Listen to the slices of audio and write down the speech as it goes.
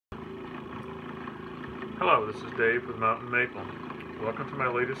Hello, this is Dave with Mountain Maple. Welcome to my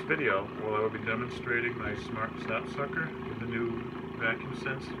latest video where I will be demonstrating my Smart Sap Sucker with the new Vacuum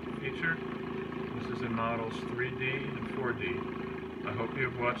Sense feature. This is in models 3D and 4D. I hope you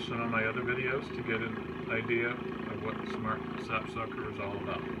have watched some of my other videos to get an idea of what the Smart Sap Sucker is all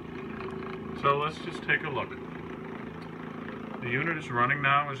about. So let's just take a look. The unit is running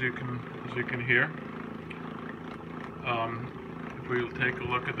now, as you can hear. If we take a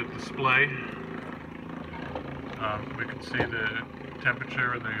look at the display, we can see the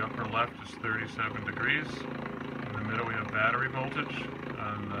temperature in the upper left is 37 degrees. In the middle we have battery voltage.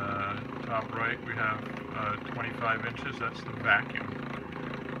 On the top right we have 25 inches, that's the vacuum.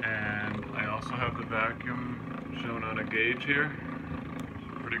 And I also have the vacuum shown on a gauge here. It's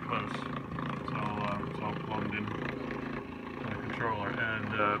pretty close. It's all plumbed in the controller.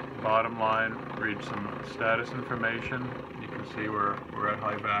 And bottom line reads some status information. You can see we're at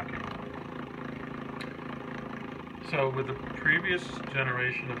high vacuum. So with the previous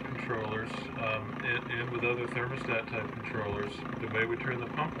generation of controllers, and with other thermostat type controllers, the way we turn the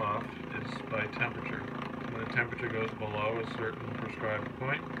pump off is by temperature. When the temperature goes below a certain prescribed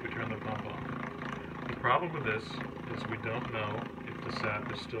point, we turn the pump off. The problem with this is we don't know if the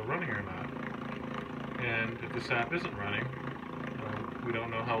sap is still running or not. And if the sap isn't running, we don't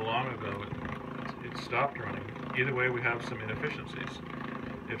know how long ago it stopped running. Either way, we have some inefficiencies.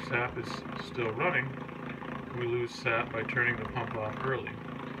 If sap is still running, we lose sap by turning the pump off early.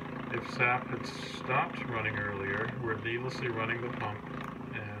 If sap had stopped running earlier, we're needlessly running the pump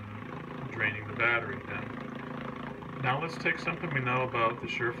and draining the battery then. Now let's take something we know about the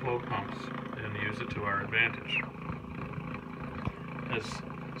SureFlow pumps and use it to our advantage. As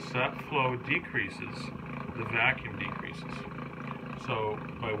sap flow decreases, the vacuum decreases. So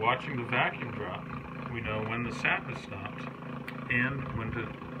by watching the vacuum drop, we know when the sap has stopped and when to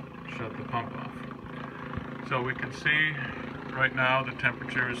shut the pump off. So we can see right now the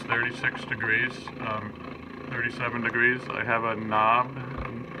temperature is 36 degrees, 37 degrees. I have a knob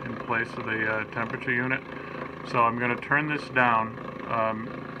in place of the temperature unit. So I'm going to turn this down.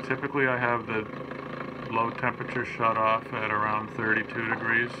 Typically I have the low temperature shut off at around 32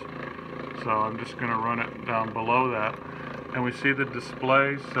 degrees. So I'm just going to run it down below that. And we see the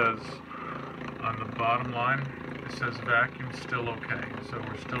display says on the bottom line, it says vacuum still okay. So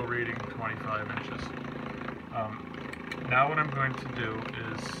we're still reading 25 inches. Now what I'm going to do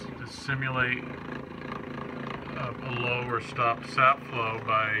is to simulate a low or stopped sap flow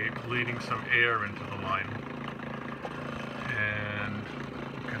by bleeding some air into the line. And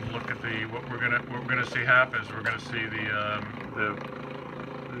you can look at what we're gonna see happen is we're gonna see the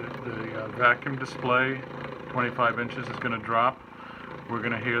vacuum display 25 inches is gonna drop. We're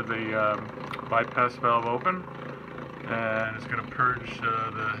gonna hear the bypass valve open, and it's going to purge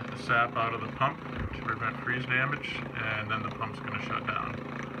the sap out of the pump to prevent freeze damage, and then the pump's going to shut down.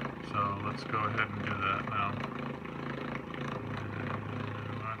 So let's go ahead and do that now.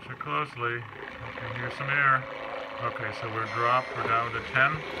 And watch it closely. You can hear some air. Okay, so we're down to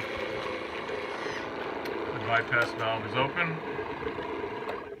 10. The bypass valve is open.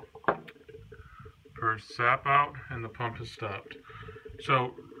 Purge sap out, and the pump has stopped.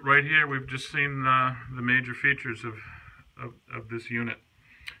 So right here we've just seen the major features of this unit.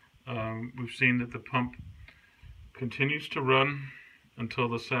 We've seen that the pump continues to run until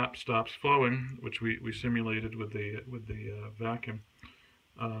the sap stops flowing, which we simulated with the vacuum.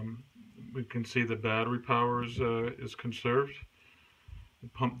 We can see the battery power is conserved. The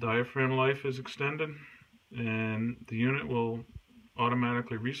pump diaphragm life is extended, and the unit will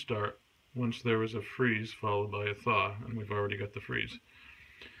automatically restart once there is a freeze followed by a thaw, and we've already got the freeze.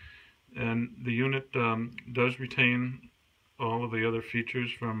 And the unit does retain all of the other features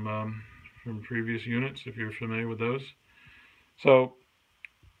from previous units, if you're familiar with those. So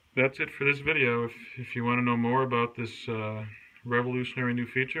that's it for this video. If you want to know more about this revolutionary new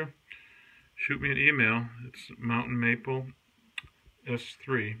feature, shoot me an email. It's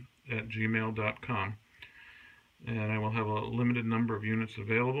mountainmapless3@gmail.com, and I will have a limited number of units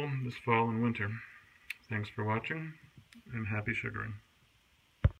available this fall and winter. Thanks for watching, and happy sugaring.